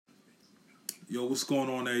Yo, what's going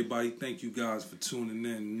on, everybody? Thank you guys for tuning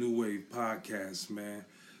in. New Wave Podcast, man.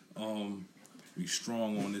 We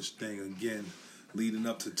strong on this thing again, leading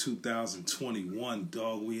up to 2021,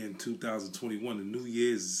 dog. We in 2021. The New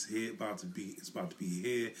Year's is here. It's about to be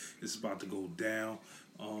here. It's about to go down.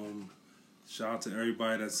 Shout out to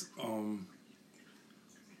everybody that's gonna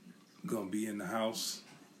be in the house.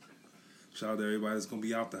 Shout out to everybody that's gonna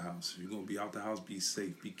be out the house. If you're gonna be out the house, be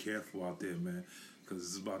safe, be careful out there, man, because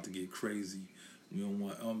it's about to get crazy. We don't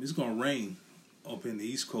want. It's gonna rain up in the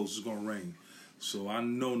East Coast. It's gonna rain, so I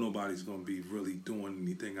know nobody's gonna be really doing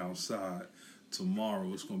anything outside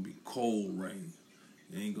tomorrow. It's gonna be cold rain.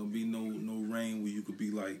 It ain't gonna be no rain where you could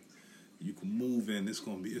be like, you can move in. It's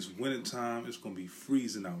winter time. It's gonna be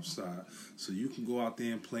freezing outside, so you can go out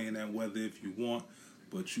there and play in that weather if you want,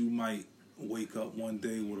 but you might wake up one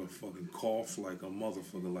day with a fucking cough like a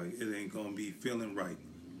motherfucker. Like, it ain't gonna be feeling right.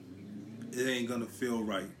 It ain't gonna feel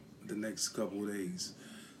right the next couple of days.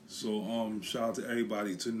 So shout out to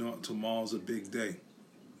everybody. Tomorrow's a big day.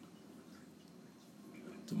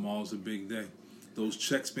 Tomorrow's a big day. Those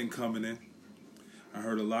checks been coming in. I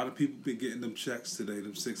heard a lot of people been getting them checks today,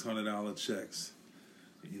 them $600 checks.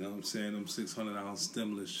 You know what I'm saying? Them $600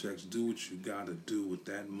 stimulus checks. Do what you gotta do with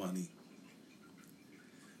that money.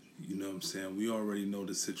 You know what I'm saying? We already know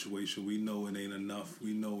the situation. We know it ain't enough.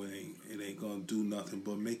 We know it ain't gonna do nothing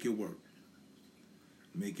but make it work.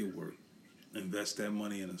 Make it work. Invest that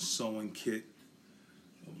money in a sewing kit,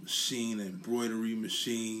 a machine, an embroidery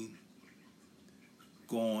machine.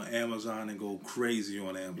 Go on Amazon and go crazy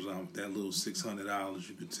on Amazon with that little $600.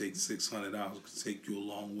 You could take $600. It could take you a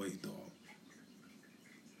long way, dog.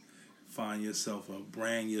 Find yourself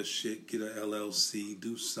brand your shit. Get a LLC.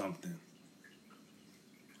 Do something.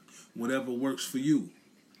 Whatever works for you.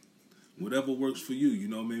 Whatever works for you. You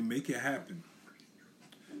know what I mean? Make it happen.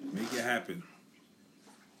 Make it happen.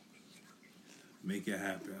 Make it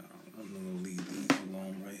happen. I'm going to leave these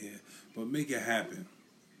alone right here. But make it happen.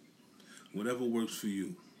 Whatever works for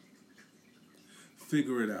you.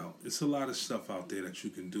 Figure it out. It's a lot of stuff out there that you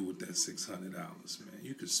can do with that $600, man.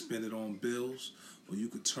 You could spend it on bills, or you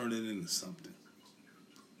could turn it into something.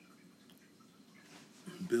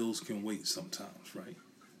 Bills can wait sometimes, right?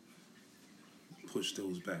 Push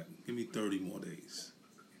those back. Give me 30 more days.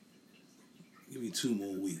 Give me 2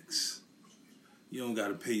 more weeks. You don't got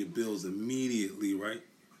to pay your bills immediately, right?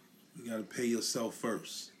 You got to pay yourself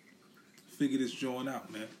first. Figure this joint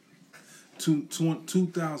out, man.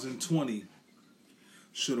 2020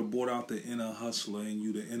 should have brought out the inner hustler in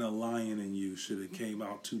you, the inner lion in you should have came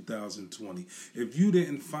out 2020. If you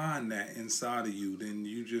didn't find that inside of you, then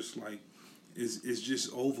you just like, it's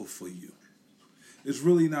just over for you. It's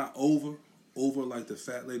really not over like the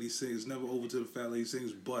fat lady sings. It's never over till the fat lady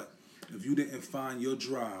sings. But if you didn't find your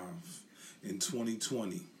drive in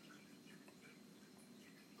 2020,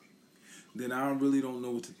 then I really don't know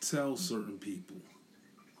what to tell certain people.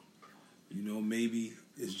 You know, maybe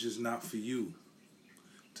it's just not for you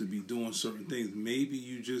to be doing certain things. Maybe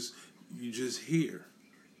you just here.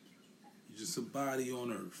 You're just a body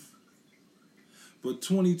on earth. But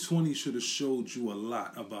 2020 should have showed you a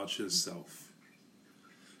lot about yourself.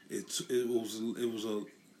 It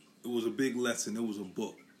was a big lesson. It was a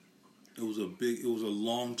book. It was a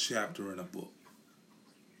long chapter in a book.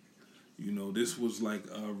 You know, this was like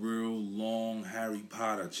a real long Harry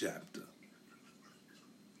Potter chapter.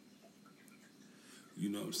 You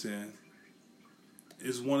know what I'm saying?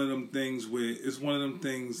 It's one of them things where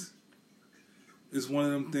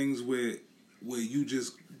you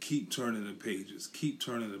just keep turning the pages, keep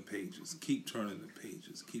turning the pages, keep turning the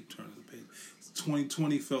pages, keep turning the pages.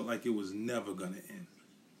 2020 felt like it was never gonna end.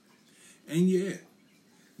 And yeah,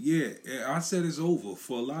 I said it's over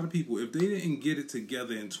for a lot of people. If they didn't get it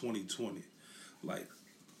together in 2020, like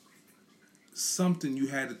something, you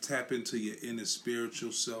had to tap into your inner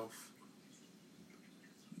spiritual self.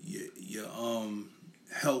 Your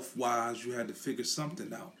health wise, you had to figure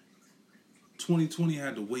something out. 2020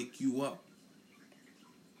 had to wake you up.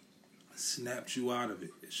 Snapped you out of it.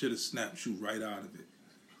 It should have snapped you right out of it.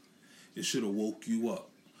 It should have woke you up.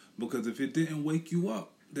 Because if it didn't wake you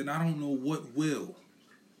up, then I don't know what will.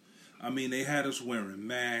 I mean, they had us wearing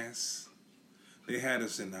masks. They had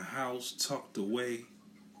us in the house, tucked away.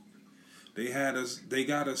 They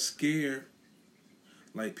got us scared.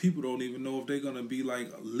 Like, people don't even know if they're going to be,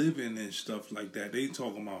 like, living and stuff like that. They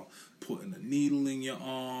talking about putting a needle in your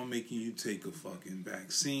arm, making you take a fucking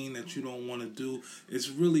vaccine that you don't want to do. It's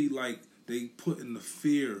really like they putting the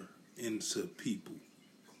fear into people.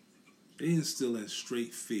 They instilling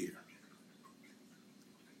straight fear.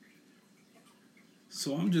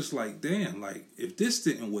 So I'm just like, damn, like, if this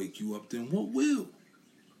didn't wake you up, then what will?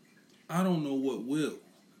 I don't know what will.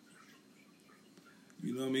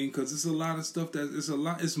 You know what I mean? Because it's a lot of stuff that it's a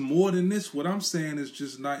lot. It's more than this. What I'm saying is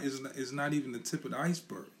just not. It's not even the tip of the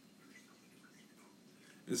iceberg.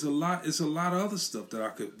 It's a lot. It's a lot of other stuff that I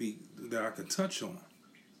could touch on.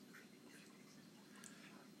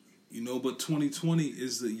 You know, but 2020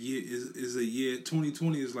 is the year. Is a year.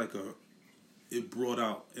 2020 is like a.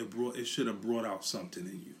 It should have brought out something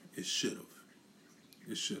in you. It should have.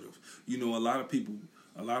 It should have. You know, a lot of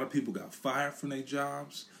people got fired from their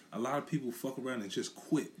jobs. A lot of people fuck around and just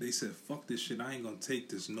quit. They said, fuck this shit. I ain't going to take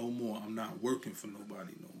this no more. I'm not working for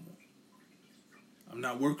nobody no more. I'm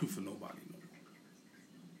not working for nobody no more.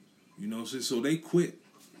 You know, so they quit.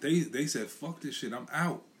 They said, fuck this shit. I'm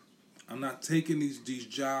out. I'm not taking these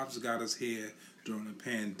jobs that got us here during the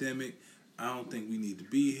pandemic. I don't think we need to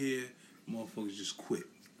be here. Motherfuckers just quit.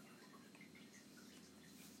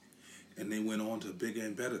 And they went on to bigger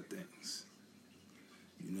and better things.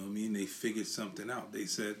 You know what I mean? They figured something out. They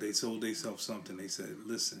told themselves something. They said,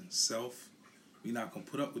 listen, self, we're not going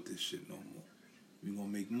to put up with this shit no more. We're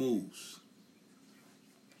going to make moves.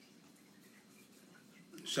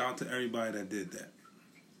 Shout out to everybody that did that.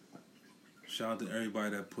 Shout out to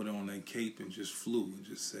everybody that put on their cape and just flew and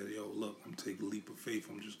just said, yo, look, I'm taking a leap of faith.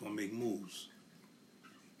 I'm just going to make moves.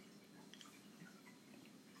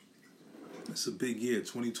 It's a big year.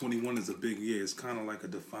 2021 is a big year. It's kind of like a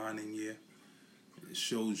defining year. It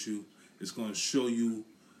shows you, it's going to show you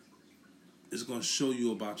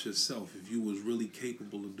about yourself if you was really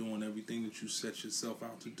capable of doing everything that you set yourself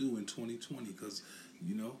out to do in 2020, because,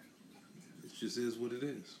 you know, it just is what it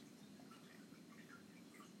is.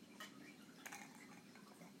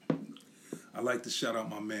 I like to shout out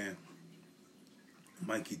my man,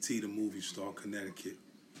 Mikey T, the movie star, Connecticut.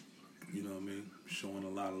 You know what I mean? Showing a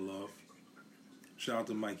lot of love. Shout out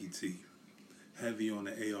to Mikey T. Heavy on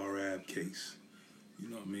the ARAB case. You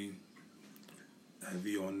know what I mean?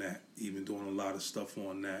 Heavy on that. Even doing a lot of stuff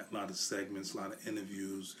on that. A lot of segments, a lot of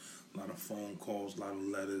interviews, a lot of phone calls, a lot of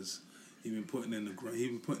letters. Even putting in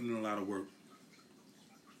a lot of work.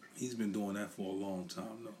 He's been doing that for a long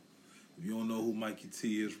time, though. If you don't know who Mikey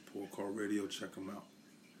T is, Report Card Radio, check him out.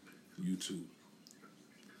 YouTube.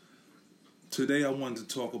 Today I wanted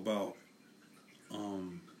to talk about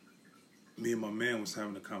me and my man was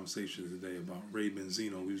having a conversation today about Ray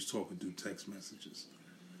Benzino. We was talking through text messages.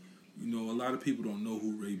 You know, a lot of people don't know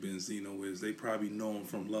who Ray Benzino is. They probably know him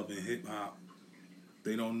from Love and Hip Hop.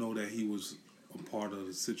 They don't know that he was a part of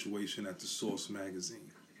the situation at the Source magazine.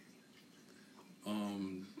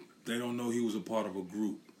 They don't know he was a part of a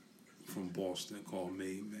group from Boston called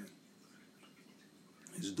Made Men.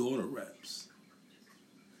 His daughter raps.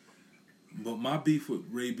 But my beef with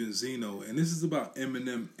Ray Benzino, and this is about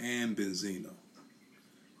Eminem and Benzino.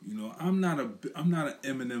 You know, I'm not an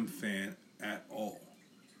Eminem fan at all.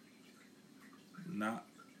 Not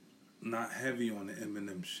heavy on the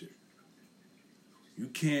Eminem shit. You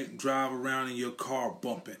can't drive around in your car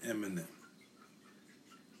bumping Eminem.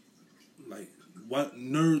 Like, what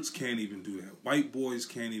nerds can't even do that. White boys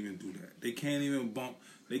can't even do that. They can't even bump.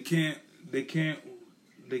 They can't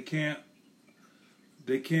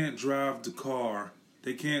drive the car.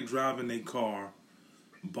 They can't drive in their car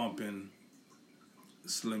bumping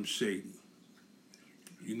Slim Shady.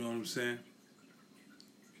 You know what I'm saying?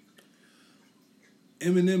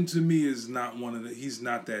 Eminem to me is not he's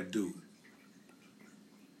not that dude.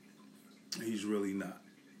 He's really not.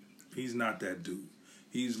 He's not that dude.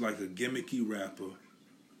 He's like a gimmicky rapper.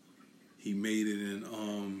 He made it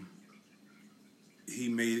in he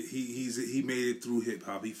made it through hip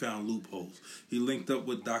hop. He found loopholes. He linked up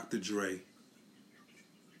with Dr. Dre.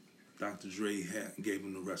 Dr. Dre gave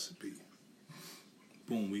him the recipe.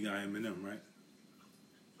 Boom, we got Eminem, right?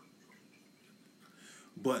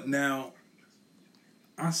 But now,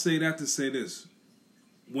 I say that to say this.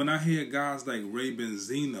 When I hear guys like Ray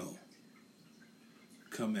Benzino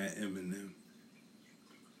come at Eminem,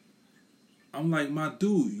 I'm like, my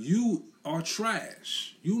dude, you are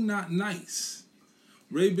trash. You not nice.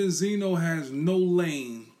 Ray Benzino has no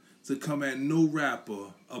lane to come at no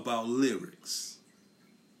rapper about lyrics.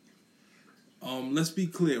 Let's be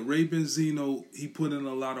clear. Ray Benzino, he put in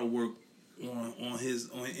a lot of work in his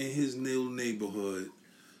little neighborhood.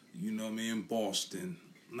 You know what I mean? In Boston.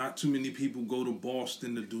 Not too many people go to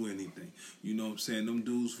Boston to do anything. You know what I'm saying? Them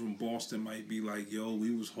dudes from Boston might be like, yo,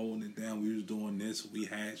 we was holding it down. We was doing this. We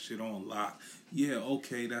had shit on lock. Yeah,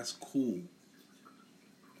 okay, that's cool.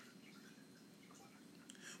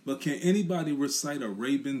 But can anybody recite a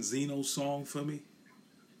Ray Benzino song for me?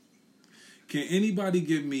 Can anybody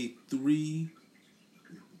give me three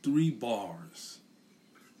bars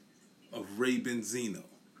of Ray Benzino?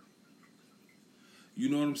 You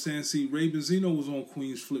know what I'm saying? See, Ray Benzino was on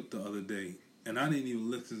Queen's Flip the other day, and I didn't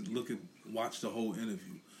even watch the whole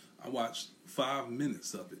interview. I watched 5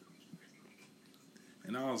 minutes of it.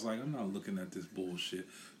 And I was like, I'm not looking at this bullshit.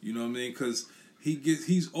 You know what I mean? Because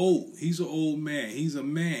he's old. He's an old man. He's a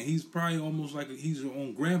man. He's probably almost like he's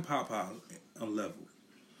on grandpapa level.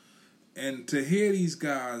 And to hear these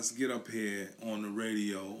guys get up here on the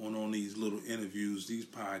radio, on these little interviews, these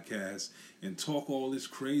podcasts, and talk all this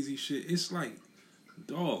crazy shit, it's like,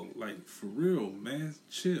 dog, like, for real, man,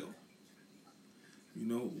 chill. You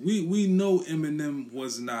know, we know Eminem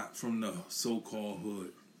was not from the so-called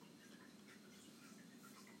hood.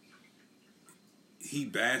 He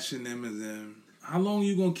bashing Eminem. How long are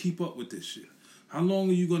you gonna keep up with this shit? How long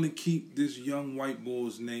are you gonna keep this white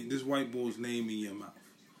boy's name in your mouth?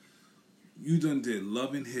 You done did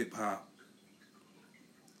Love and Hip Hop.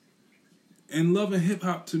 And Love and Hip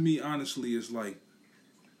Hop to me, honestly, is like,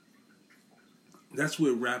 that's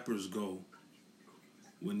where rappers go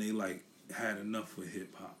when they like had enough with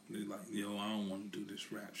hip hop. They're like, yo, I don't want to do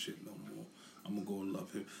this rap shit no more. I'm gonna go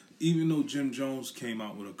Love Hip. Even though Jim Jones came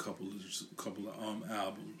out with a couple of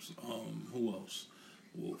albums. Who else?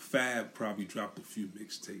 Well, Fab probably dropped a few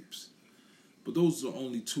mixtapes. But those are the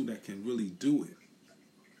only two that can really do it.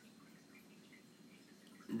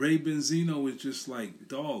 Ray Benzino is just like,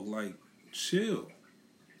 dog, like, chill.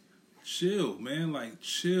 Chill, man, like,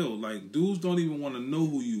 chill. Like, dudes don't even want to know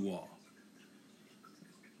who you are.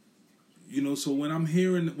 You know, so when I'm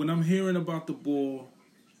hearing about the boy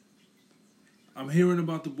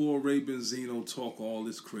Ray Benzino talk all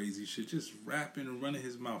this crazy shit, just rapping and running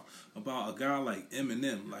his mouth about a guy like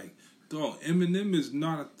Eminem. Like, dog, Eminem is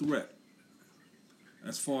not a threat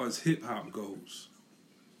as far as hip hop goes.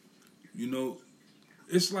 You know,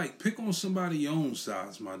 it's like, pick on somebody your own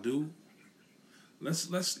size, my dude.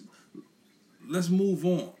 Let's move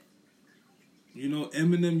on. You know,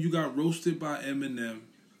 Eminem, you got roasted by Eminem,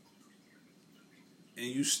 and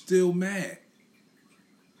you still mad.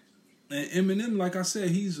 And Eminem, like I said,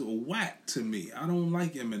 he's a whack to me. I don't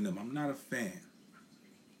like Eminem. I'm not a fan.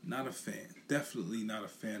 Not a fan. Definitely not a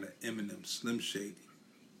fan of Eminem, Slim Shady,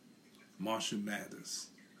 Marshall Mathers.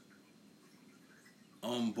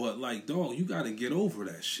 But like, dog, you gotta get over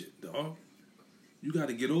that shit, dog. You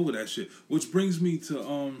gotta get over that shit. Which brings me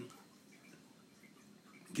to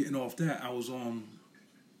getting off that. I was on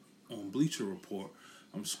Bleacher Report.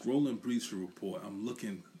 I'm scrolling Bleacher Report. I'm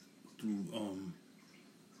looking through. I'm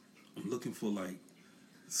looking for like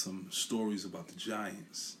some stories about the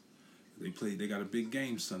Giants. They got a big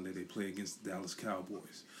game Sunday. They play against the Dallas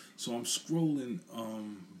Cowboys. So I'm scrolling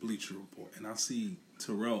Bleacher Report, and I see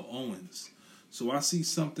Terrell Owens. So I see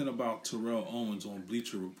something about Terrell Owens on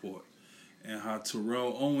Bleacher Report, and how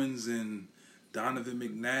Terrell Owens and Donovan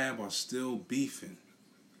McNabb are still beefing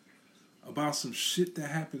about some shit that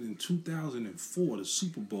happened in 2004, the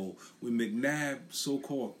Super Bowl, when McNabb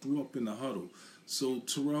so-called threw up in the huddle. So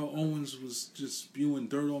Terrell Owens was just spewing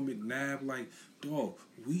dirt on McNabb like, dog,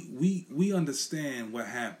 we understand what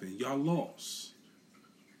happened. Y'all lost.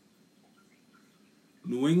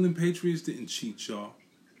 New England Patriots didn't cheat y'all.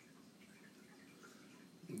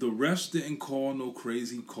 The refs didn't call no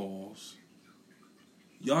crazy calls.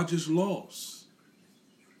 Y'all just lost.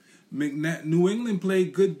 New England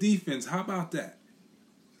played good defense. How about that?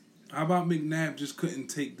 How about McNabb just couldn't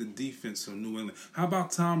take the defense of New England? How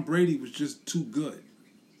about Tom Brady was just too good?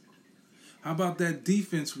 How about that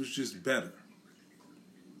defense was just better?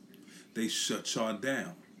 They shut y'all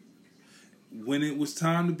down. When it was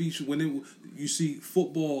time to be, you see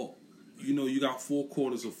football, you know, you got 4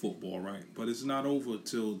 quarters of football, right? But it's not over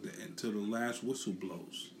till the last whistle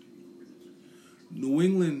blows. New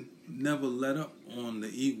England never let up on the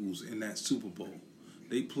Eagles in that Super Bowl.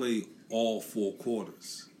 They played all 4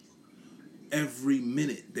 quarters. Every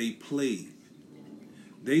minute they played.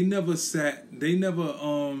 They never got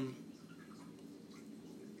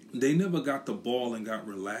the ball and got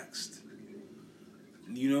relaxed.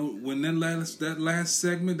 You know, when that last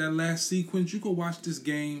segment, that last sequence, you can watch this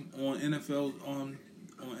game on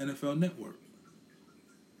NFL Network.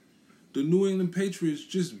 The New England Patriots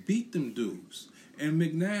just beat them dudes, and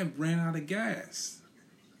McNabb ran out of gas.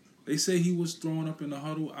 They say he was throwing up in the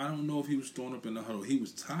huddle. I don't know if he was throwing up in the huddle. He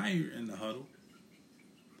was tired in the huddle.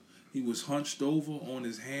 He was hunched over on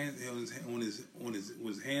his hands,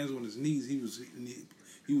 with hands on his knees. He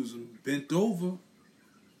was bent over.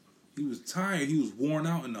 He was tired. He was worn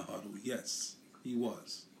out in the huddle. Yes, he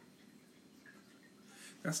was.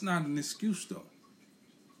 That's not an excuse, though.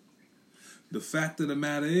 The fact of the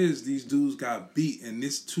matter is, these dudes got beat, and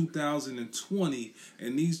this 2020,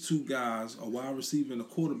 and these two guys, a wide receiver and a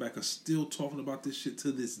quarterback, are still talking about this shit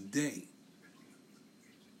to this day.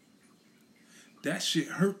 That shit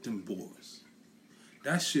hurt them boys.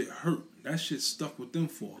 That shit hurt. That shit stuck with them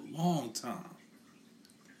for a long time.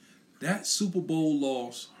 That Super Bowl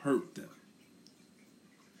loss hurt them.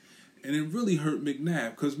 And it really hurt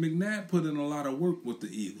McNabb, because McNabb put in a lot of work with the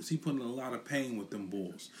Eagles. He put in a lot of pain with them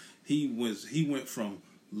Bulls. He went from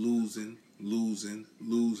losing to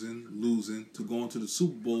going to the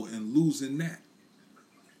Super Bowl and losing that.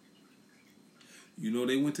 You know,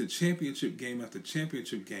 they went to championship game after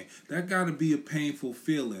championship game. That got to be a painful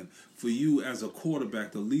feeling for you as a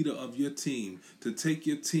quarterback, the leader of your team, to take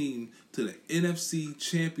your team to the NFC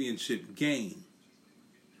Championship game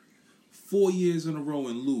 4 years in a row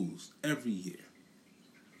and lose every year.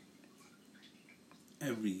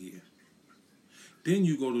 Every year. Then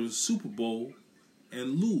you go to the Super Bowl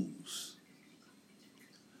and lose.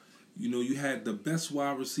 You know, you had the best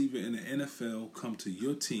wide receiver in the NFL come to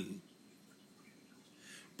your team,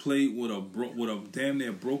 played with a damn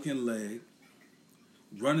near broken leg,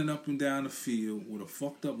 running up and down the field with a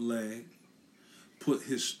fucked up leg, put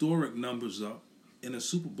historic numbers up in a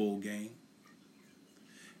Super Bowl game,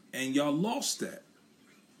 and y'all lost that.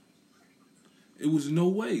 It was no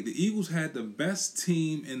way. The Eagles had the best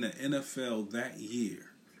team in the NFL that year.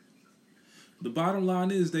 The bottom line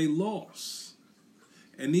is they lost.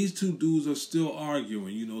 And these two dudes are still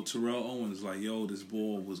arguing. You know, Terrell Owens like, yo, this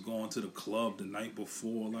boy was going to the club the night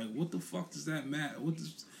before. Like, what the fuck does that matter?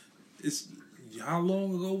 How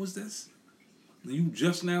long ago was this? You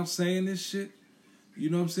just now saying this shit?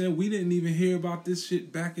 You know what I'm saying? We didn't even hear about this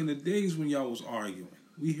shit back in the days when y'all was arguing.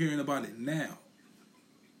 We hearing about it now.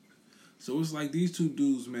 So it's like these two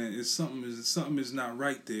dudes, man, something is not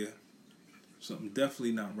right there. Something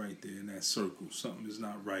definitely not right there in that circle. Something is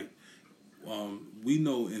not right. We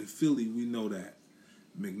know in Philly, we know that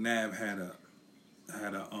McNabb had a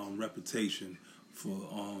reputation for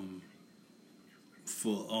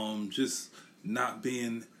just not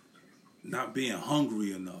being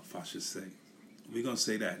hungry enough. I should say, we're gonna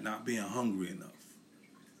say that, not being hungry enough.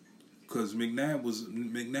 Because McNabb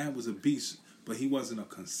was a beast, but he wasn't a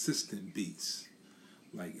consistent beast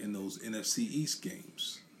like in those NFC East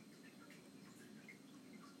games.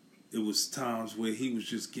 It was times where he was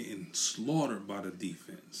just getting slaughtered by the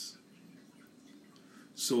defense.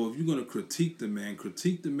 So if you're going to critique the man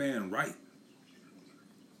right.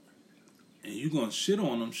 And you're going to shit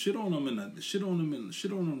on him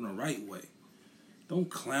the right way. Don't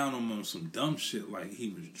clown him on some dumb shit like he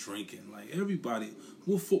was drinking. Like everybody,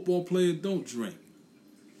 what football player don't drink?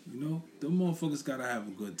 You know, them motherfuckers got to have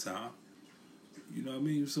a good time. You know what I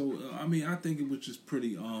mean? So, I think it was just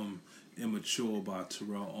pretty immature by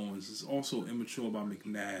Terrell Owens. It's also immature by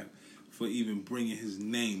McNabb for even bringing his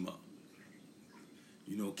name up.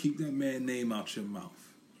 You know, keep that man's name out your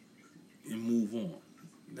mouth and move on.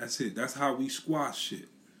 That's it. That's how we squash shit.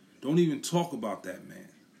 Don't even talk about that man.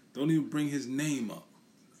 Don't even bring his name up.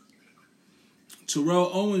 Terrell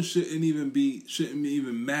Owens shouldn't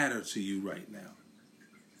even matter to you right now.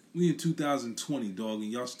 We in 2020, dog,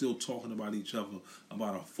 and y'all still talking about each other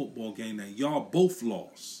about a football game that y'all both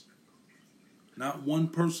lost. Not one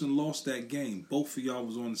person lost that game. Both of y'all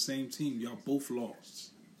was on the same team. Y'all both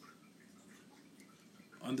lost.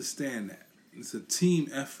 Understand that. It's a team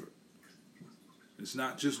effort. It's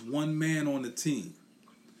not just one man on the team.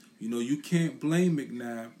 You know, you can't blame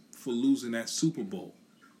McNabb for losing that Super Bowl.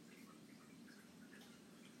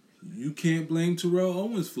 You can't blame Terrell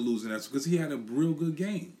Owens for losing that because he had a real good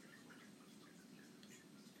game.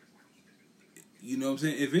 You know what I'm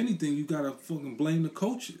saying? If anything, you gotta fucking blame the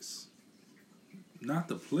coaches. Not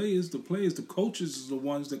the players. The coaches is the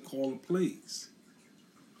ones that call the plays.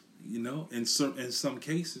 You know, in some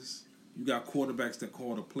cases, you got quarterbacks that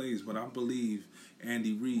call the plays, but I believe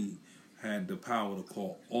Andy Reid had the power to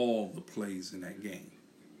call all the plays in that game.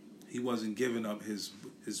 He wasn't giving up his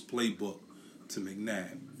playbook to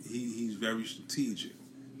McNabb. He's very strategic.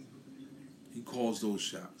 He calls those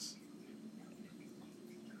shots.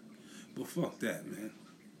 But fuck that, man.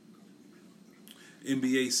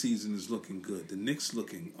 NBA season is looking good. The Knicks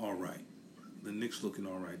looking all right.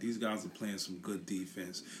 These guys are playing some good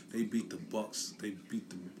defense. They beat the Bucks. They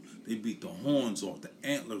beat the horns off, the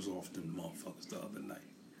antlers off them motherfuckers the other night.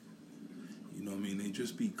 You know what I mean? They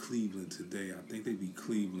just beat Cleveland today. I think they beat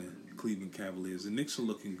Cleveland Cavaliers. The Knicks are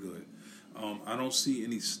looking good. I don't see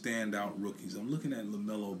any standout rookies. I'm looking at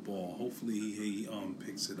LaMelo Ball. Hopefully he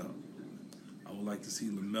picks it up. I would like to see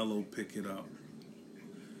LaMelo pick it up.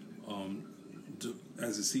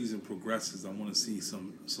 As the season progresses, I want to see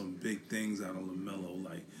some big things out of LaMelo.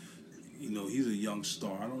 Like, you know, he's a young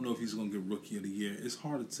star. I don't know if he's going to get Rookie of the Year. It's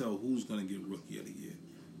hard to tell who's going to get Rookie of the Year.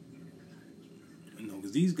 You know,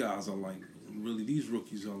 because these guys are like, really, these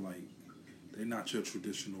rookies are like They're not your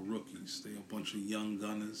traditional rookies. They're a bunch of young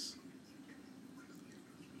gunners.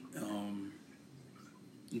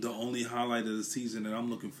 The only highlight of the season that I'm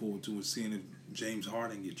looking forward to is seeing if James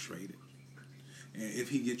Harden get traded. And if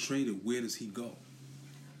he get traded, where does he go?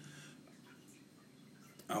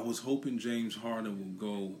 I was hoping James Harden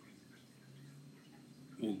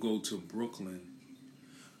will go to Brooklyn.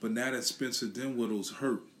 But now that Spencer Dinwiddie's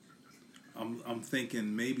hurt, I'm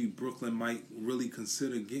thinking maybe Brooklyn might really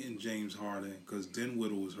consider getting James Harden because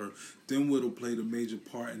Dinwiddie was hurt. Dinwiddie played a major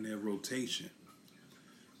part in their rotation.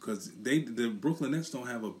 Because the Brooklyn Nets don't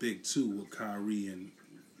have a big two with Kyrie and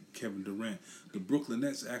Kevin Durant. The Brooklyn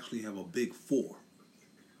Nets actually have a big four.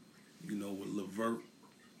 You know, with LeVert,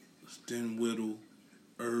 Dinwiddie,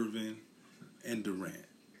 Irving, and Durant.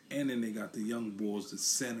 And then they got the young boys, the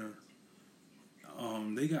center.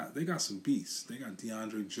 They got some beasts. They got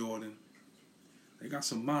DeAndre Jordan. They got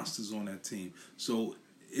some monsters on that team. So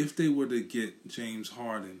if they were to get James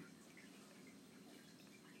Harden,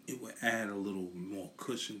 it would add a little more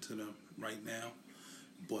cushion to them right now.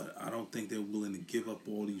 But I don't think they're willing to give up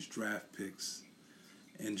all these draft picks.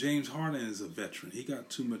 And James Harden is a veteran. He got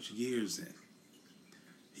too much years in.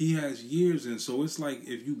 He has years in. So it's like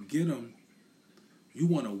if you get him, you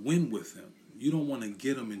want to win with him. You don't want to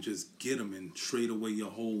get him and just get him and trade away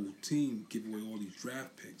your whole team, give away all these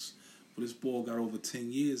draft picks. But this boy got over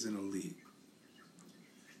 10 years in the league.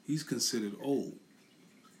 He's considered old.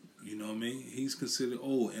 You know what I mean? He's considered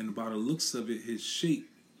old. And by the looks of it, his shape,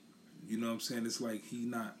 you know what I'm saying? It's like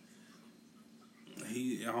I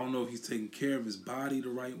don't know if he's taking care of his body the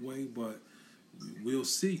right way, but we'll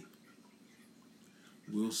see.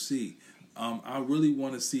 We'll see. I really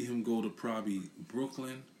want to see him go to probably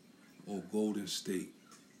Brooklyn or Golden State.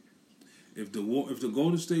 If the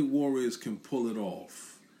Golden State Warriors can pull it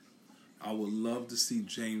off, I would love to see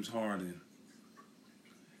James Harden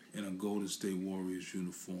in a Golden State Warriors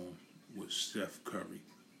uniform with Chef Curry.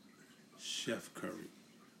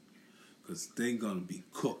 Because they're going to be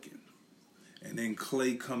cooking. And then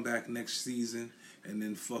Clay come back next season, and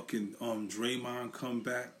then fucking Draymond come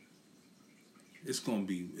back. It's gonna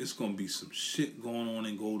be some shit going on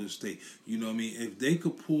in Golden State. You know what I mean? If they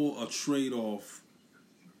could pull a trade off,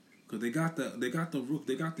 because they got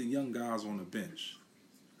the young guys on the bench.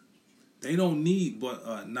 They don't need but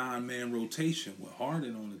a 9-man rotation with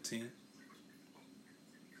Harden on the team.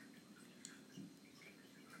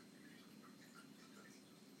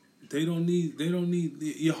 They don't need.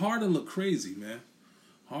 Your Harden look crazy, man.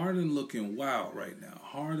 Harden looking wild right now.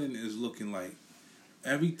 Harden is looking like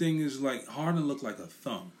everything is like Harden look like a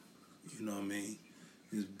thumb. You know what I mean?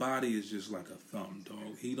 His body is just like a thumb,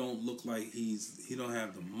 dog. He don't look like he don't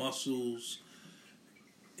have the muscles.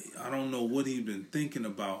 I don't know what he been thinking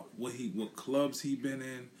about, what clubs he been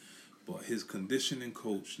in, but his conditioning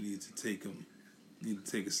coach needs to take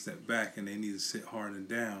a step back, and they need to sit Harden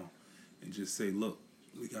down and just say, look,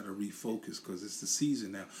 we got to refocus because it's the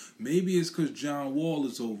season now. Maybe it's because John Wall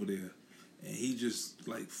is over there, and he just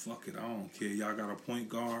like, fuck it, I don't care. Y'all got a point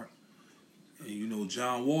guard. And you know,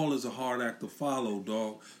 John Wall is a hard act to follow,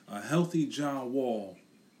 dog. A healthy John Wall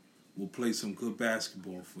will play some good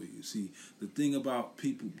basketball for you. See, the thing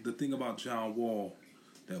about John Wall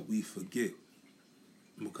that we forget,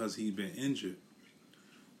 because he's been injured,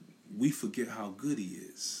 we forget how good he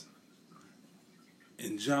is.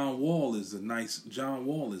 And John Wall is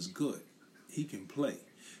good. He can play.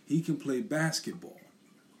 He can play basketball.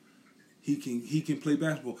 He can play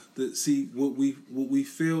basketball. What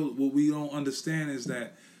we don't understand is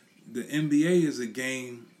that the NBA is a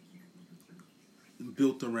game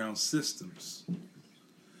built around systems.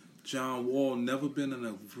 John Wall never been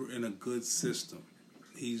in a good system.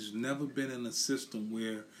 He's never been in a system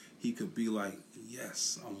where he could be like,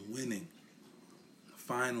 yes, I'm winning.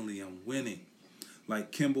 Finally, I'm winning.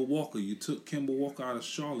 Like Kemba Walker. You took Kemba Walker out of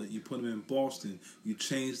Charlotte. You put him in Boston. You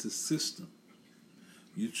changed the system.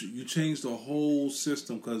 You changed the whole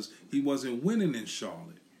system because he wasn't winning in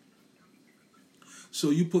Charlotte. So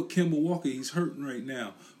you put Kemba Walker, he's hurting right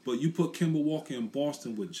now, but you put Kemba Walker in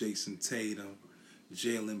Boston with Jason Tatum,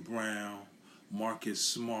 Jaylen Brown, Marcus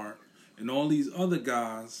Smart, and all these other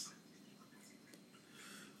guys,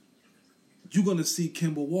 you're going to see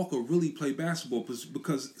Kemba Walker really play basketball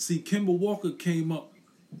because, see, Kemba Walker came up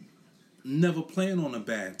never playing on a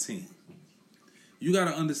bad team. You got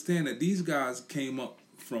to understand that these guys came up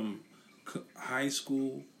from high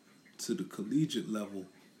school to the collegiate level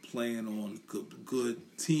playing on good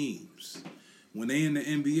teams. When they in the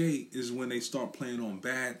NBA is when they start playing on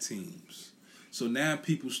bad teams. So now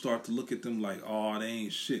people start to look at them like, oh, they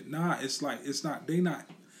ain't shit. Nah,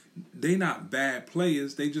 they not bad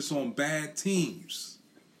players. They just on bad teams.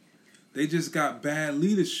 They just got bad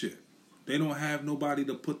leadership. They don't have nobody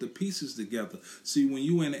to put the pieces together. See, when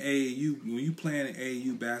you in AAU, when you playing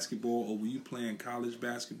AAU basketball or when you playing college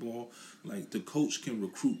basketball, like the coach can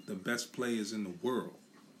recruit the best players in the world.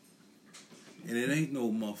 And it ain't no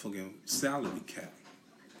motherfucking salary cap.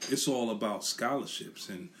 It's all about scholarships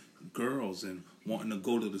and girls and wanting to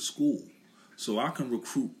go to the school. So I can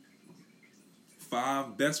recruit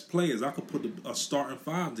 5 best players. I could put a starting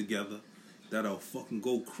 5 together that'll fucking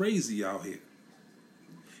go crazy out here.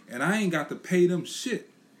 And I ain't got to pay them shit.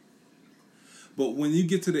 But when you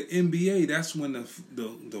get to the NBA, that's when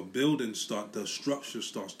the building the structure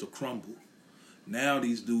starts to crumble. Now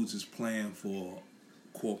these dudes is playing for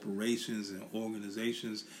corporations and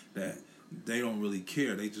organizations that they don't really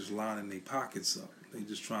care. They just lining their pockets up. They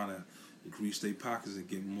just trying to grease their pockets and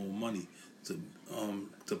get more money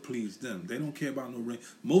to please them. They don't care about no ring.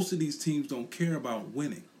 Most of these teams don't care about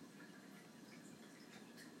winning.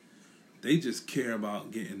 They just care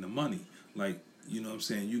about getting the money. Like, you know what I'm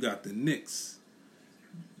saying? You got the Knicks.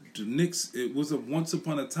 The Knicks, it was once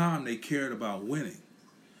upon a time they cared about winning.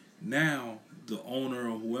 Now, the owner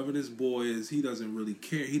or whoever this boy is, he doesn't really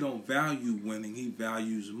care. He don't value winning. He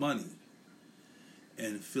values money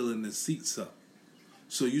and filling the seats up.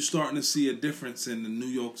 So you're starting to see a difference in the New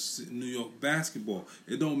York basketball.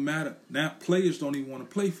 It don't matter. Now, players don't even want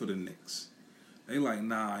to play for the Knicks. They like,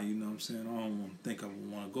 nah, you know what I'm saying? I don't think I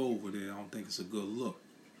want to go over there. I don't think it's a good look.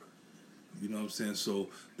 You know what I'm saying? So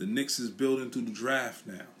the Knicks is building through the draft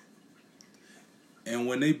now. And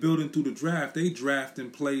when they building through the draft, they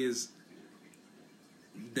drafting players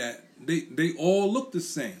that they all look the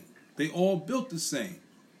same. They all built the same.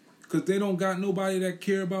 Because they don't got nobody that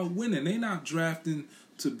care about winning. They not drafting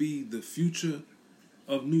to be the future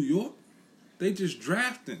of New York. They just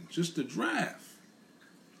drafting, just to draft.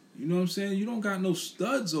 You know what I'm saying? You don't got no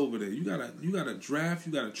studs over there. You gotta draft,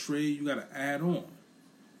 you gotta trade, you gotta add on.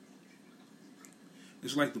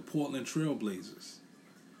 It's like the Portland Trailblazers.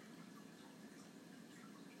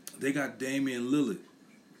 They got Damian Lillard.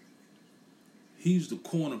 He's the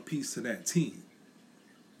corner piece to that team.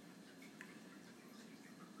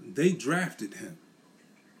 They drafted him.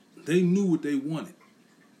 They knew what they wanted.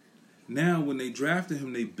 Now, when they drafted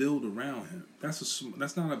him, they build around him.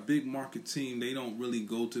 That's not a big market team. They don't really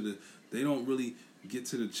they don't really get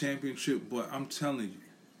to the championship. But I'm telling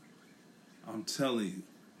you,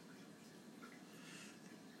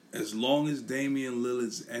 as long as Damian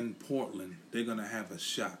Lillard's in Portland, they're gonna have a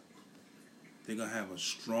shot. They're gonna have a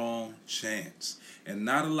strong chance, and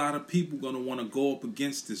not a lot of people gonna want to go up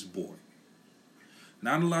against this boy.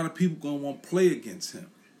 Not a lot of people gonna want to play against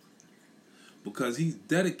him because he's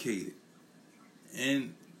dedicated.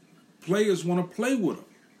 And players want to play with him.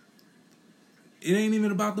 It ain't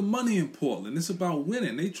even about the money in Portland. It's about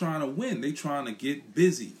winning. They trying to win. They trying to get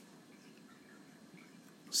busy.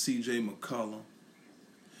 C.J. McCollum.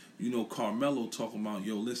 You know, Carmelo talking about,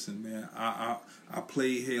 yo, listen, man, I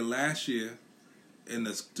played here last year, and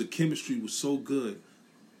the chemistry was so good.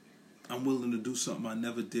 I'm willing to do something I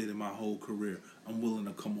never did in my whole career. I'm willing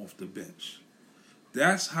to come off the bench.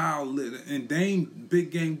 That's how and Dame,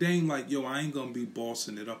 big game Dame, like, yo, I ain't gonna be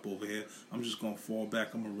bossing it up over here. I'm just gonna fall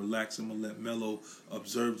back. I'm gonna relax. I'm gonna let Melo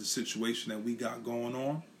observe the situation that we got going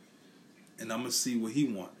on, and I'm gonna see what he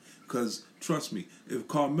want. Cause trust me, if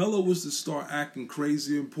Carmelo was to start acting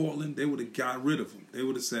crazy in Portland, they would have got rid of him. They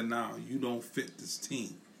would have said, "Nah, you don't fit this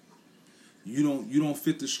team. You don't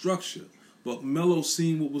fit the structure." But Melo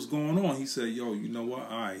seen what was going on. He said, "Yo, you know what?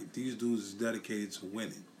 All right, these dudes is dedicated to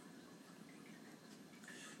winning."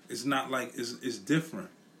 It's not like it's different.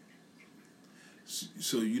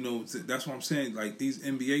 So, you know, that's what I'm saying. Like, these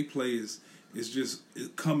NBA players,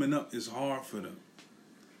 coming up is hard for them.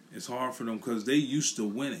 It's hard for them because they used to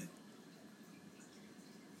winning.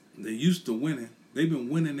 They used to winning. They've been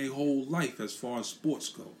winning their whole life as far as sports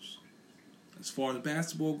goes. As far as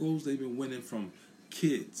basketball goes, they've been winning from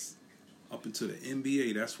kids up into the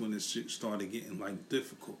NBA. That's when this shit started getting, like,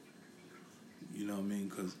 difficult. You know what I mean?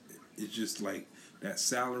 Because it's just like that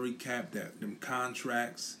salary cap, them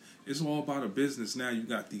contracts. It's all about a business now. You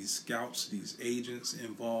got these scouts, these agents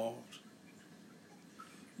involved.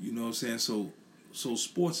 You know what I'm saying? So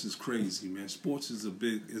sports is crazy, man. Sports is a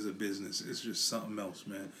business. It's just something else,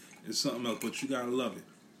 man. It's something else, but you gotta love it.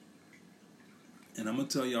 And I'm gonna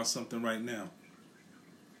tell y'all something right now.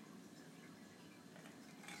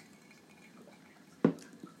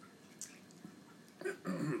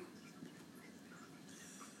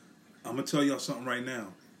 I'm gonna tell y'all something right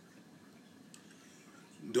now.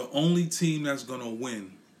 The only team that's gonna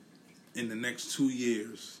win in the next 2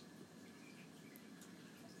 years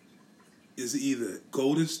is either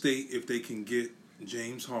Golden State if they can get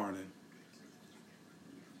James Harden,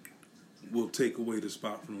 will take away the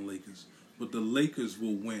spot from the Lakers. But the Lakers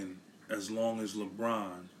will win as long as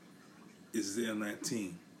LeBron is there on that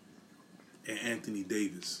team. And Anthony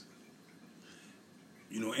Davis.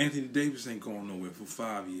 You know, Anthony Davis ain't going nowhere for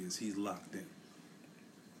 5 years. He's locked in.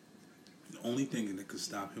 The only thing that could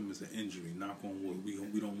stop him is an injury. Knock on wood.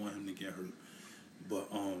 We don't want him to get hurt. But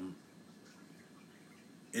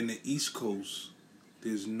in the East Coast,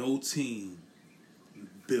 there's no team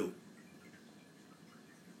built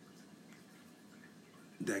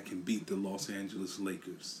that can beat the Los Angeles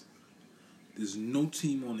Lakers. There's no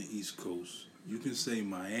team on the East Coast. You can say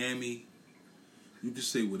Miami. You can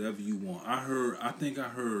say whatever you want. I don't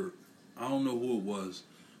know who it was.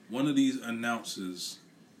 One of these announcers,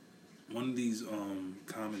 one of these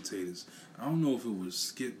commentators, I don't know if it was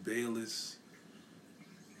Skip Bayless.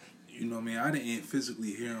 You know what I mean? I didn't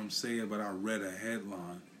physically hear him say it, but I read a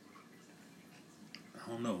headline. I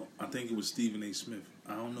don't know. I think it was Stephen A. Smith.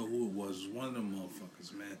 I don't know who it was. It was one of them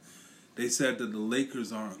motherfuckers, man. They said that the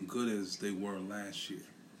Lakers aren't good as they were last year.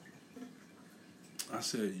 I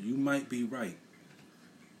said, you might be right.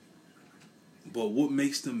 But what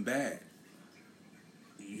makes them bad?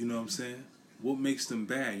 You know what I'm saying? What makes them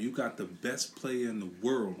bad? You got the best player in the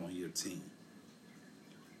world on your team.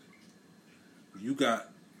 You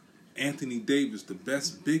got Anthony Davis, the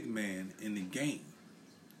best big man in the game.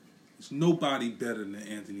 There's nobody better than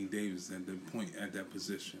Anthony Davis at that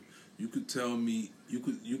position. You could tell me, you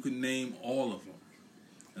could name all of them,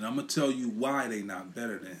 and I'm gonna tell you why they not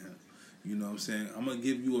better than him. You know what I'm saying? I'm gonna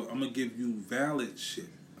give you valid shit.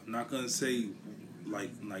 I'm not gonna say like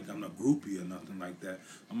I'm a groupie or nothing like that.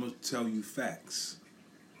 I'm gonna tell you facts.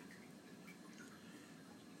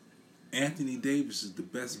 Anthony Davis is the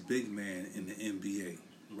best big man in the NBA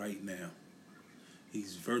right now.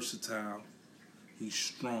 He's versatile. He's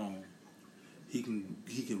strong. He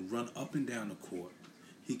can run up and down the court.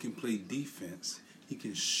 He can play defense. He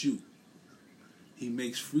can shoot. He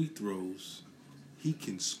makes free throws. He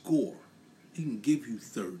can score. He can give you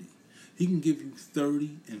 30. He can give you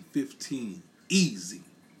 30 and 15 easy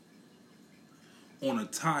on a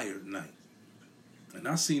tired night. And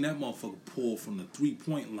I seen that motherfucker pull from the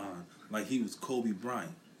 3-point line like he was Kobe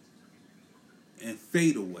Bryant and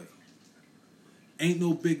fade away. Ain't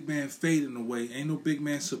no big man fading away. Ain't no big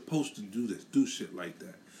man supposed to do shit like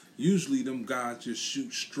that. Usually them guys just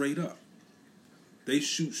shoot straight up. They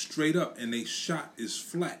shoot straight up and they shot is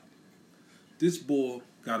flat. This boy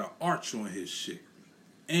got an arch on his shit.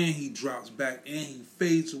 And he drops back and he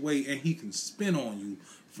fades away and he can spin on you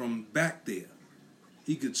from back there.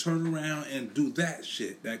 He could turn around and do that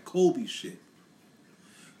shit, that Kobe shit.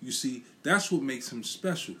 You see, that's what makes him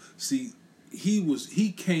special. See,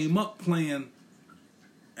 he came up playing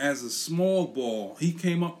as a small ball. He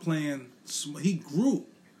came up playing, he grew.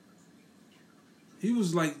 He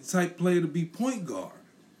was like the type player to be point guard.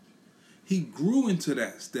 He grew into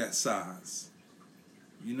that size.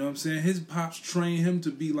 You know what I'm saying? His pops trained him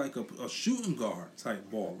to be like a shooting guard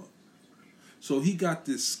type baller. So he got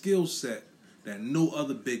this skill set that no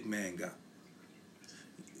other big man got.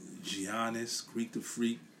 Giannis, Greek the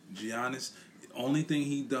Freak. Giannis, the only thing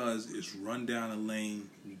he does is run down a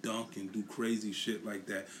lane, dunk, and do crazy shit like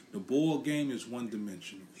that. The ball game is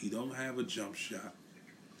one-dimensional. He don't have a jump shot.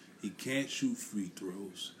 He can't shoot free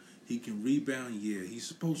throws. He can rebound, yeah. He's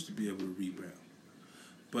supposed to be able to rebound.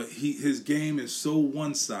 But his game is so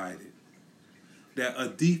one-sided that a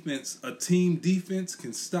team defense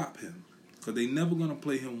can stop him. Because they never going to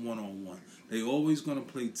play him one-on-one. They always going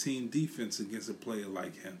to play team defense against a player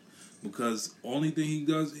like him. Because only thing he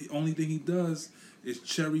does is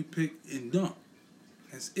cherry pick and dunk.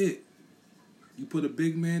 That's it. You put a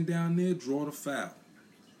big man down there, draw the foul.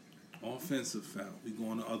 Offensive foul. We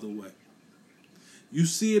going the other way. You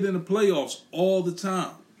see it in the playoffs all the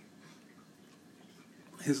time.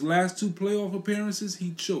 His last 2 playoff appearances,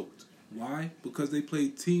 he choked. Why? Because they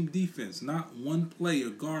played team defense, not one player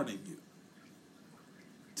guarding you.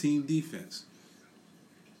 Team defense.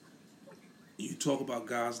 You talk about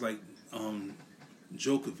guys like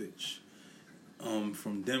Djokovic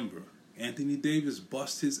from Denver. Anthony Davis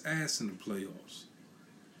bust his ass in the playoffs.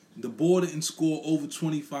 The boy didn't score over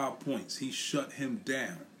 25 points. He shut him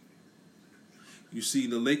down. You see,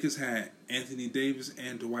 the Lakers had Anthony Davis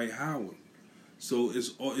and Dwight Howard. So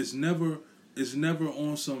it's never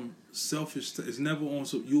on some selfish. It's never on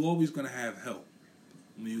some. You're always gonna have help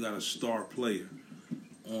when you got a star player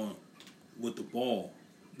on with the ball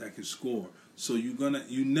that can score. So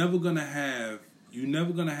you're never gonna have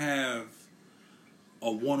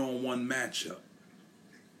a one-on-one matchup.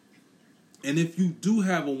 And if you do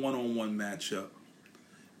have a one-on-one matchup,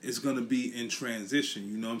 it's going to be in transition.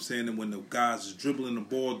 You know what I'm saying? And when the guys is dribbling the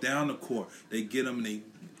ball down the court, they get him and they,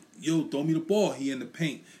 yo, throw me the ball. He in the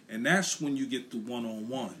paint. And that's when you get the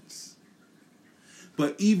one-on-ones.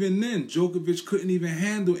 But even then, Djokovic couldn't even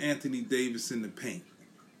handle Anthony Davis in the paint.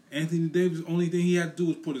 Anthony Davis, only thing he had to do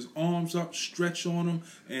was put his arms up, stretch on him,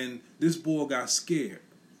 and this boy got scared.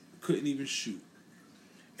 Couldn't even shoot.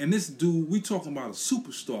 And this dude, we talking about a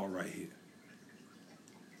superstar right here.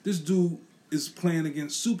 This dude is playing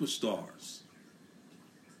against superstars,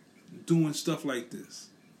 doing stuff like this.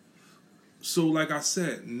 So, like I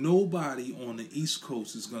said, nobody on the East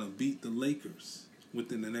Coast is going to beat the Lakers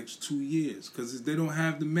within the next 2 years because they don't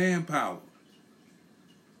have the manpower.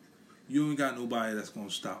 You ain't got nobody that's going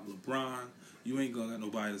to stop LeBron. You ain't got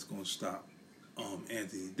nobody that's going to stop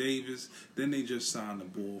Anthony Davis. Then they just signed the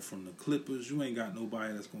ball from the Clippers. You ain't got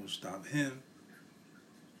nobody that's going to stop him.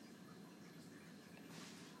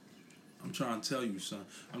 I'm trying to tell you, son.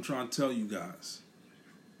 I'm trying to tell you guys.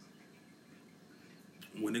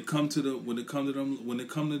 When it come to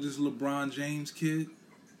this LeBron James kid,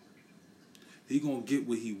 he gonna get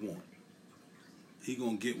what he want. He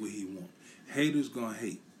gonna get what he want. Haters gonna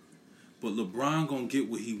hate, but LeBron gonna get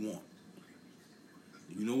what he want.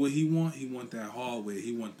 You know what he want? He want that hardware.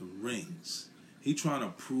 He want the rings. He trying to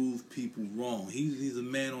prove people wrong. He's a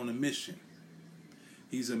man on a mission.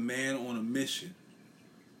 He's a man on a mission.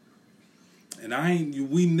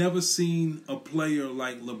 And we never seen a player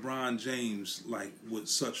like LeBron James like with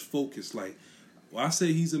such focus. Like, well, I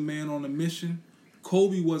say he's a man on a mission.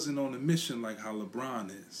 Kobe wasn't on a mission like how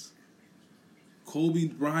LeBron is. Kobe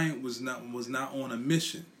Bryant was not on a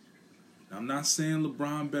mission. Now, I'm not saying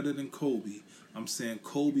LeBron better than Kobe. I'm saying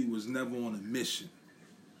Kobe was never on a mission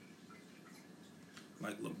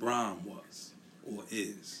like LeBron was or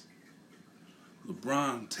is.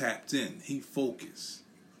 LeBron tapped in. He focused.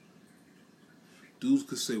 Dudes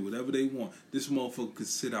could say whatever they want. This motherfucker could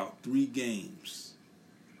sit out 3 games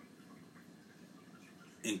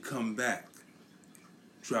and come back.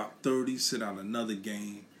 Drop 30, sit out another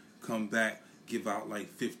game, come back, give out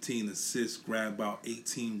like 15 assists, grab about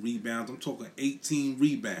 18 rebounds. I'm talking 18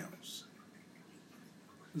 rebounds.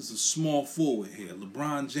 This is a small forward here.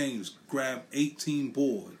 LeBron James grabbed 18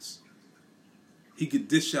 boards. He could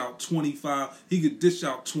dish out 25. He could dish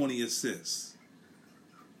out 20 assists.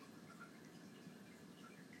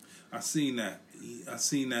 I seen that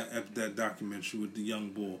that documentary with the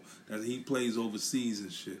young boy that he plays overseas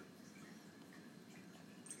and shit.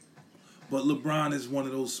 But LeBron is one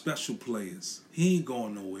of those special players. He ain't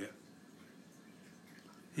going nowhere.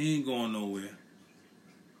 He ain't going nowhere.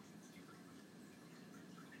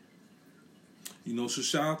 You know, so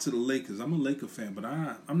shout out to the Lakers. I'm a Laker fan, but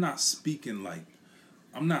I'm not speaking like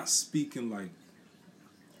I'm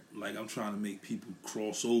trying to make people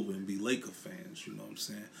cross over and be Laker fans, you know what I'm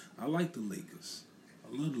saying? I like the Lakers.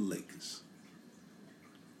 I love the Lakers.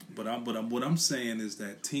 But what I'm saying is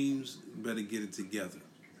that teams better get it together.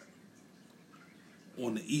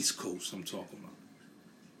 On the East Coast, I'm talking about.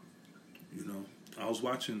 You know, I was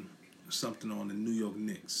watching something on the New York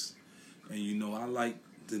Knicks. And, you know, I like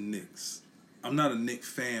the Knicks. I'm not a Knicks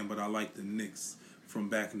fan, but I like the Knicks from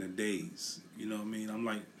back in the days. You know what I mean? I'm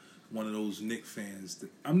like one of those Knicks fans.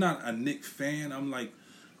 I'm not a Knicks fan.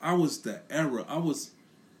 I was the era.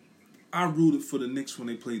 I rooted for the Knicks when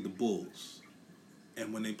they played the Bulls.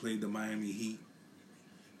 And when they played the Miami Heat.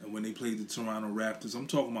 And when they played the Toronto Raptors. I'm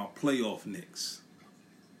talking about playoff Knicks.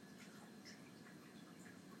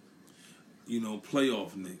 You know,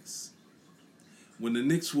 playoff Knicks. When the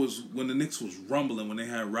Knicks was rumbling, when they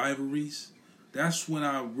had rivalries, that's when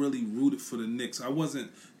I really rooted for the Knicks. I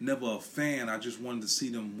wasn't never a fan. I just wanted to see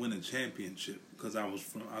them win a championship because I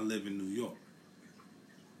live in New York.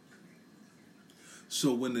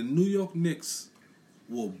 So when the New York Knicks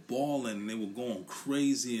were balling, they were going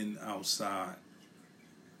crazy and outside.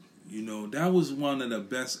 You know, that was one of the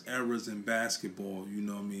best eras in basketball. You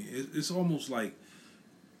know what I mean? It's almost like,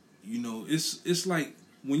 you know, it's like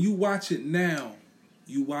when you watch it now,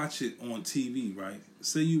 you watch it on TV, right?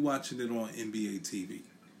 Say you watching it on NBA TV.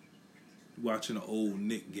 You watching an old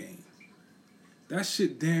Knick game. That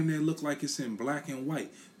shit damn near look like it's in black and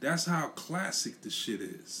white. That's how classic the shit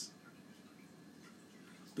is.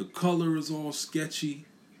 The color is all sketchy.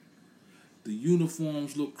 The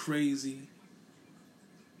uniforms look crazy.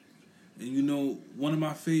 And you know, one of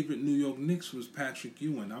my favorite New York Knicks was Patrick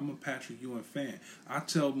Ewing. I'm a Patrick Ewing fan. I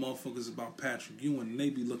tell motherfuckers about Patrick Ewing and they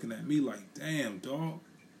be looking at me like, damn, dog.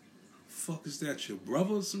 Fuck is that, your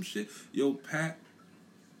brother or some shit? Yo, Pat.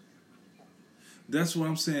 That's what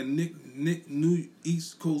I'm saying. New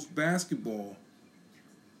East Coast basketball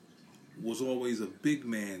was always a big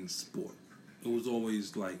man sport. it was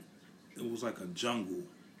always like, it was like a jungle.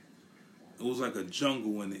 It was like a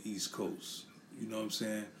jungle in the East Coast. You know what I'm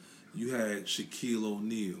saying? You had Shaquille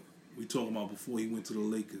O'Neal. We talking about before he went to the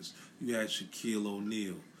Lakers. You had Shaquille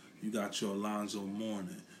O'Neal. You got your Alonzo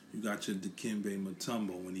Mourning. You got your Dikembe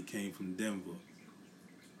Mutombo when he came from Denver.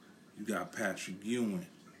 You got Patrick Ewing.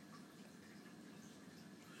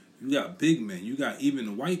 You got big men. You got even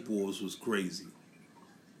the white boys was crazy.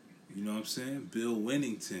 You know what I'm saying? Bill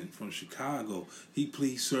Wennington from Chicago.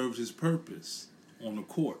 He served his purpose on the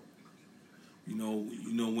court. You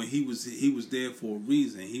know when he was there for a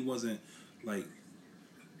reason. He wasn't like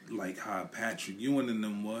how Patrick Ewing and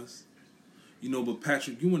them was. You know, but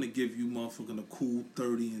Patrick Ewing to give you motherfucking a cool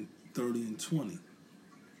 30 and 20.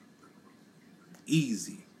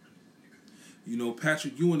 Easy. You know,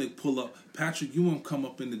 Patrick Ewing they pull up. Patrick Ewing come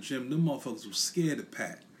up in the gym. Them motherfuckers was scared of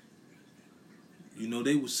Pat. You know,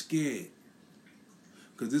 they was scared.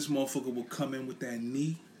 Because this motherfucker will come in with that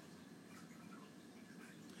knee.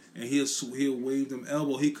 And he'll wave them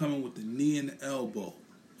elbow. He come in with the knee and the elbow.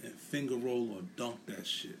 And finger roll or dunk that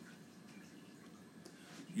shit.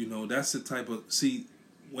 You know, that's the type of... See,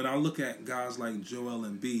 when I look at guys like Joel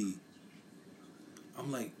Embiid, I'm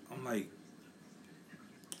like...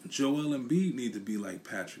 Joel Embiid need to be like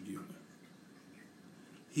Patrick Ewing.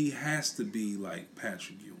 He has to be like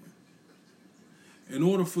Patrick Ewing. In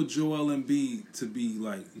order for Joel Embiid to be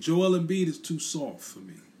like... Joel Embiid is too soft for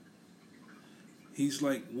me. He's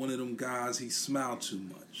like one of them guys, he smile too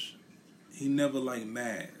much. He never like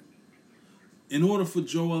mad. In order for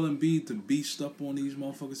Joel Embiid to beast up on these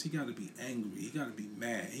motherfuckers, he got to be angry. He got to be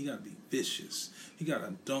mad. He got to be vicious. He got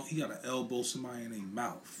to dunk. He got to elbow somebody in their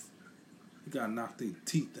mouth. He got to knock their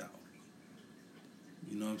teeth out.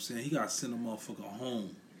 You know what I'm saying? He got to send a motherfucker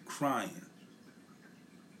home crying.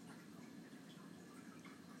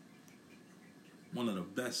 One of the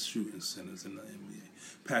best shooting centers in the NBA.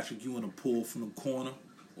 Patrick Ewing will pull from the corner,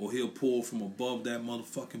 or he'll pull from above that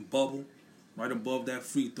motherfucking bubble, right above that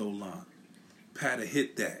free throw line. Pat will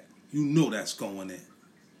hit that. You know that's going in.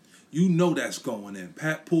 You know that's going in.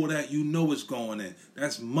 Pat pull that, you know it's going in.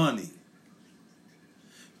 That's money.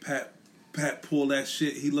 Pat pull that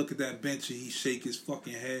shit, he look at that bench and he shake his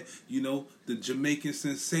fucking head. You know, the Jamaican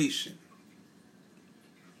sensation.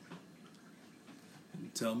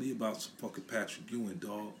 Tell me about some fucking Patrick Ewing,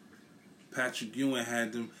 dog. Patrick Ewing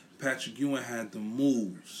had them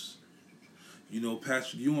moves. You know,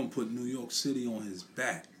 Patrick Ewing put New York City on his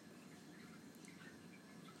back.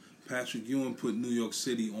 Patrick Ewing put New York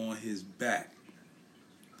City on his back.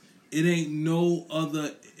 It ain't no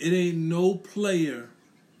player.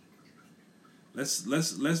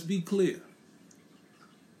 Let's be clear.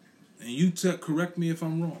 And you correct me if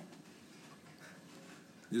I'm wrong.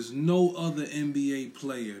 There's no other NBA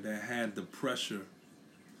player that had the pressure,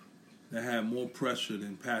 that had more pressure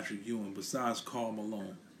than Patrick Ewing besides Karl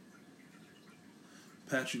Malone.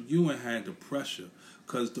 Patrick Ewing had the pressure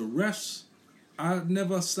because the refs, I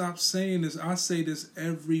never stop saying this. I say this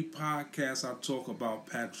every podcast I talk about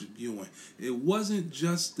Patrick Ewing. It wasn't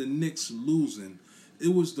just the Knicks losing.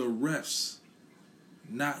 It was the refs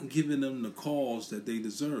not giving them the calls that they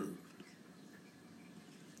deserved.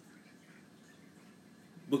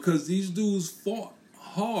 Because these dudes fought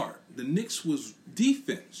hard. The Knicks was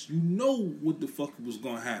defense. You know what the fuck was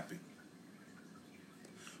going to happen.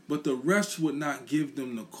 But the refs would not give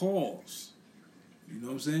them the calls. You know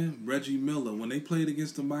what I'm saying? Reggie Miller, when they played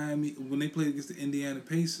against the Indiana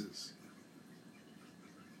Pacers.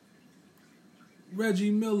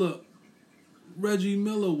 Reggie Miller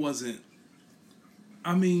wasn't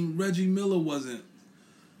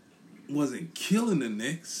killing the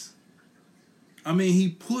Knicks. I mean, he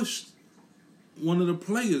pushed one of the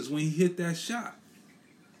players when he hit that shot.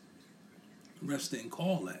 Refs didn't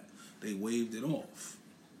call that. They waved it off.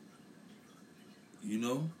 You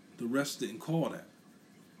know, the refs didn't call that.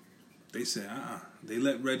 They said, They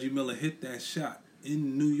let Reggie Miller hit that shot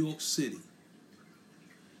in New York City.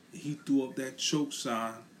 He threw up that choke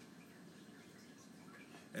sign.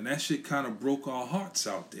 And that shit kind of broke our hearts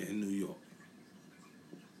out there in New York.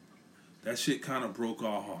 That shit kind of broke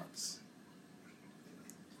our hearts.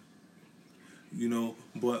 You know,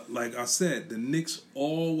 but like I said, the Knicks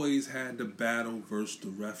always had the battle versus the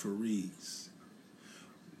referees.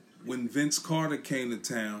 When Vince Carter came to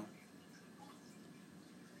town,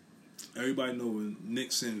 everybody know when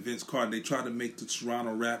Knicks and Vince Carter, they tried to make the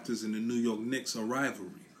Toronto Raptors and the New York Knicks a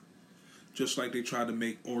rivalry. Just like they tried to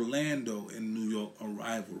make Orlando and New York a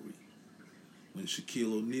rivalry. When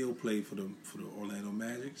Shaquille O'Neal played for the Orlando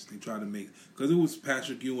Magic, they tried to make, because it was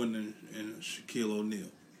Patrick Ewing and Shaquille O'Neal.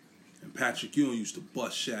 And Patrick Ewing used to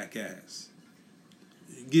bust Shaq ass.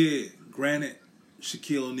 Yeah, Granted,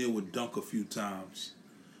 Shaquille O'Neal would dunk a few times,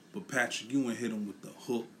 but Patrick Ewing hit him with the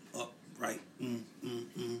hook, up, right,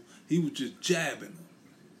 He was just jabbing him.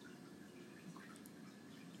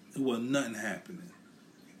 It wasn't nothing happening.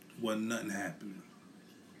 Wasn't nothing happening.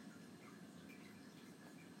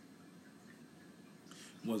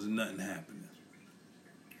 Wasn't nothing happening.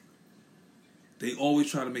 They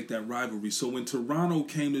always try to make that rivalry. So when Toronto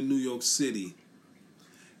came to New York City,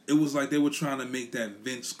 it was like they were trying to make that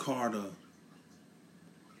Vince Carter,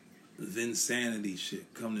 Vinsanity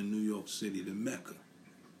shit come to New York City, the Mecca.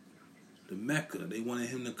 The Mecca. They wanted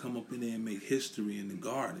him to come up in there and make history in the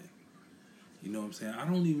Garden. You know what I'm saying? I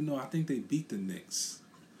don't even know. I think they beat the Knicks.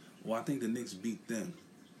 Or I think the Knicks beat them.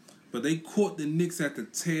 But they caught the Knicks at the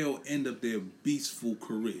tail end of their beastful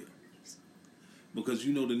career. Because,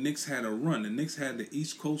 you know, the Knicks had a run. The Knicks had the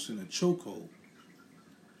East Coast in a chokehold.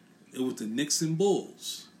 It was the Knicks and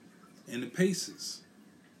Bulls and the Pacers.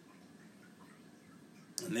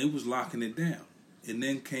 And they was locking it down. And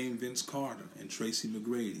then came Vince Carter and Tracy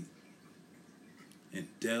McGrady and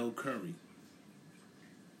Del Curry.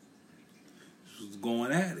 It was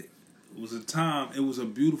going at it. It was a time, it was a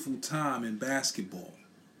beautiful time in basketball.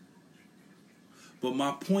 But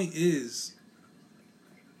my point is,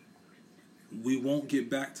 we won't get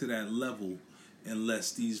back to that level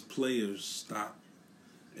unless these players stop.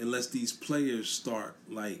 Unless these players start,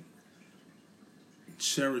 like,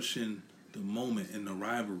 cherishing the moment and the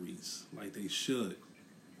rivalries like they should.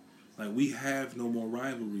 Like, we have no more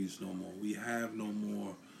rivalries no more. We have no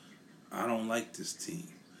more, I don't like this team.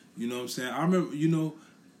 You know what I'm saying? I remember, you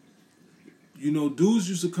know, dudes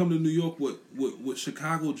used to come to New York with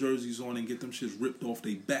Chicago jerseys on and get them shits ripped off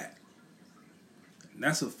their back. And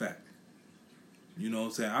that's a fact. You know what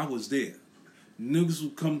I'm saying? I was there. Niggas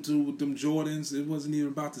would come through with them Jordans. It wasn't even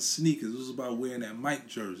about the sneakers. It was about wearing that Mike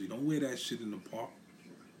jersey. Don't wear that shit in the park.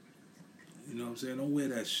 You know what I'm saying? Don't wear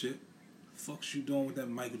that shit. Fuck's you doing with that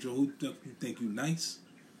Michael Jordan? Who you think you nice?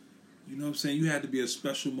 You know what I'm saying? You had to be a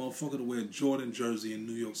special motherfucker to wear a Jordan jersey in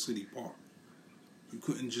New York City Park.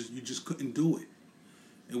 You just couldn't do it.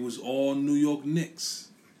 It was all New York Knicks.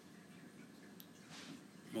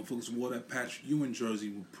 Motherfuckers wore that Patrick Ewing jersey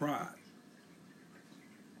with pride.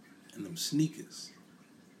 And them sneakers.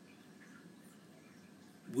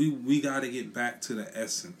 We got to get back to the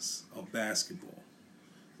essence of basketball.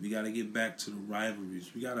 We got to get back to the rivalries.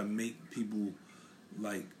 We got to make people,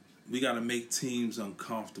 like, we got to make teams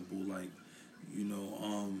uncomfortable. Like, you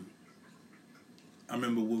know, I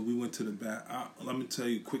remember when we went to the let me tell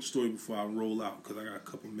you a quick story before I roll out, because I got a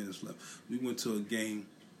couple minutes left. We went to a game,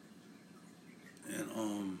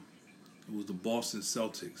 and it was the Boston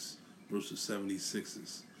Celtics versus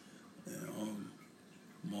 76ers. And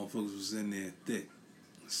motherfuckers was in there thick.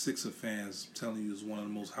 Sixer fans, I'm telling you, is one of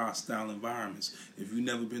the most hostile environments. If you've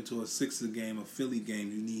never been to a Sixer game, a Philly game,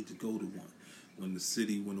 you need to go to one when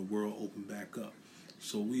the world opened back up.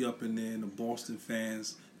 So we up in there, and the Boston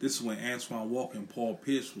fans, this is when Antoine Walker and Paul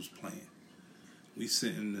Pierce was playing. We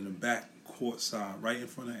sitting in the back court side, right in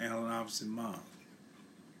front of Allen Iverson mom.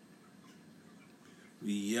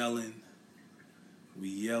 We yelling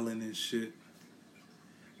and shit.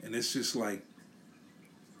 And it's just like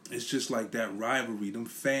that rivalry. Them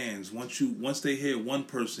fans, once they hear one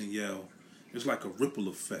person yell, it's like a ripple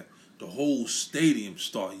effect. The whole stadium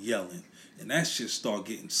start yelling, and that shit start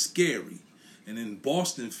getting scary. And then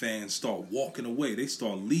Boston fans start walking away. They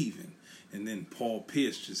start leaving. And then Paul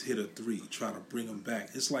Pierce just hit a three, try to bring them back.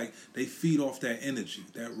 It's like they feed off that energy,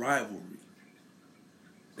 that rivalry.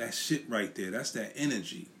 That shit right there, that's that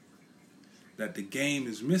energy that the game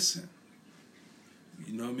is missing.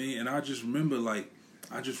 You know what I mean? And I just remember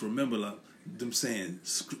them saying,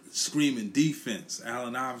 screaming defense.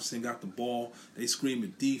 Allen Iverson got the ball. They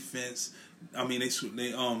screaming defense. I mean,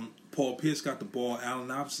 Paul Pierce got the ball. Allen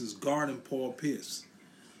Iverson's guarding Paul Pierce.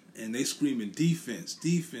 And they screaming defense.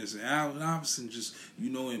 And Allen Iverson just,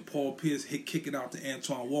 and Paul Pierce kick it out to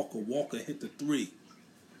Antoine Walker. Walker hit the three.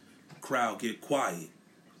 The crowd get quiet.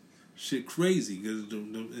 Shit crazy,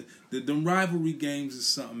 because them rivalry games is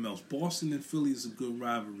something else. Boston and Philly is a good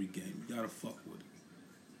rivalry game. You gotta fuck with it.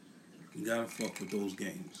 You gotta fuck with those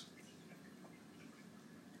games.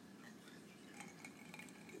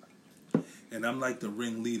 And I'm like the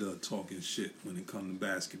ringleader talking shit when it comes to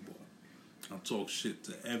basketball. I talk shit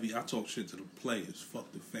to the players.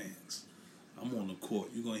 Fuck the fans. I'm on the court.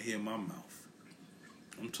 You're gonna hear my mouth.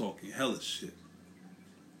 I'm talking hella shit.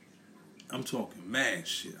 I'm talking mad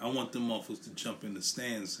shit. I want them motherfuckers to jump in the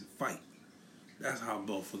stands and fight. That's how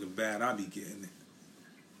motherfucking bad I be getting it.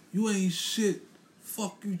 You ain't shit.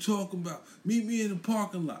 Fuck you talking about. Meet me in the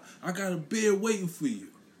parking lot. I got a beer waiting for you.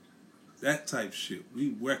 That type shit.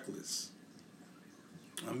 We reckless.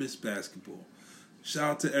 I miss basketball. Shout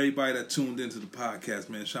out to everybody that tuned into the podcast,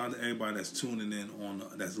 man. Shout out to everybody that's tuning in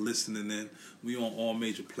that's listening in. We on all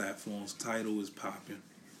major platforms. Tidal is popping.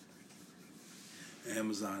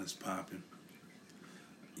 Amazon is popping.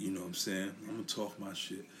 You know what I'm saying? I'm gonna talk my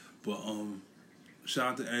shit. But shout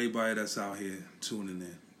out to everybody that's out here tuning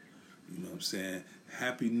in. You know what I'm saying?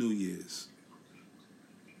 Happy New Year's.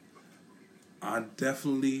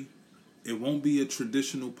 It won't be a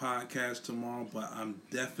traditional podcast tomorrow, but I'm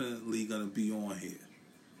definitely going to be on here.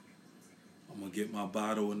 I'm going to get my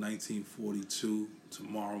bottle of 1942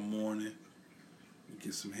 tomorrow morning.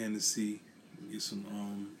 Get some Hennessy, get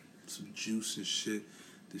some juice and shit.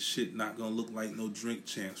 This shit not going to look like no Drink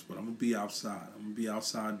Champs, but I'm going to be outside. I'm going to be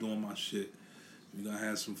outside doing my shit. We're going to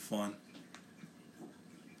have some fun.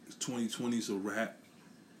 2020's a wrap.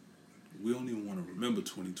 We don't even want to remember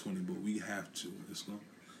 2020, but we have to.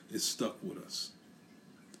 It's stuck with us.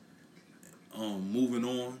 Moving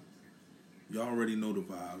on. Y'all already know the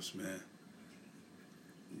vibes, man.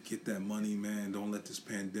 Get that money, man. Don't let this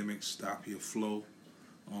pandemic stop your flow.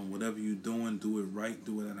 Whatever you're doing, do it right.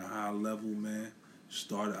 Do it at a high level, man.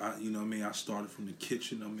 You know what I mean? I started from the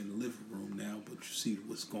kitchen. I'm in the living room now, but you see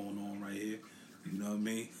what's going on right here. You know what I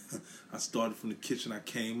mean? I started from the kitchen. I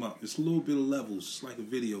came up. It's a little bit of levels. It's like a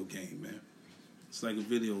video game, man. It's like a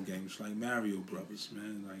video game. It's like Mario Brothers,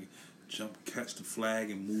 man. Like jump, catch the flag,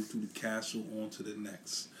 and move through the castle on to the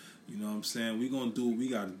next. You know what I'm saying? We're going to do what we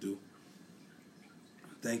got to do.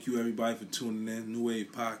 Thank you, everybody, for tuning in. New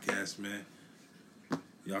Wave Podcast, man.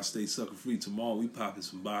 Y'all stay sucker free. Tomorrow we popping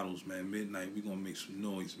some bottles, man. Midnight. We going to make some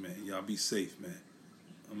noise, man. Y'all be safe, man.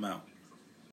 I'm out.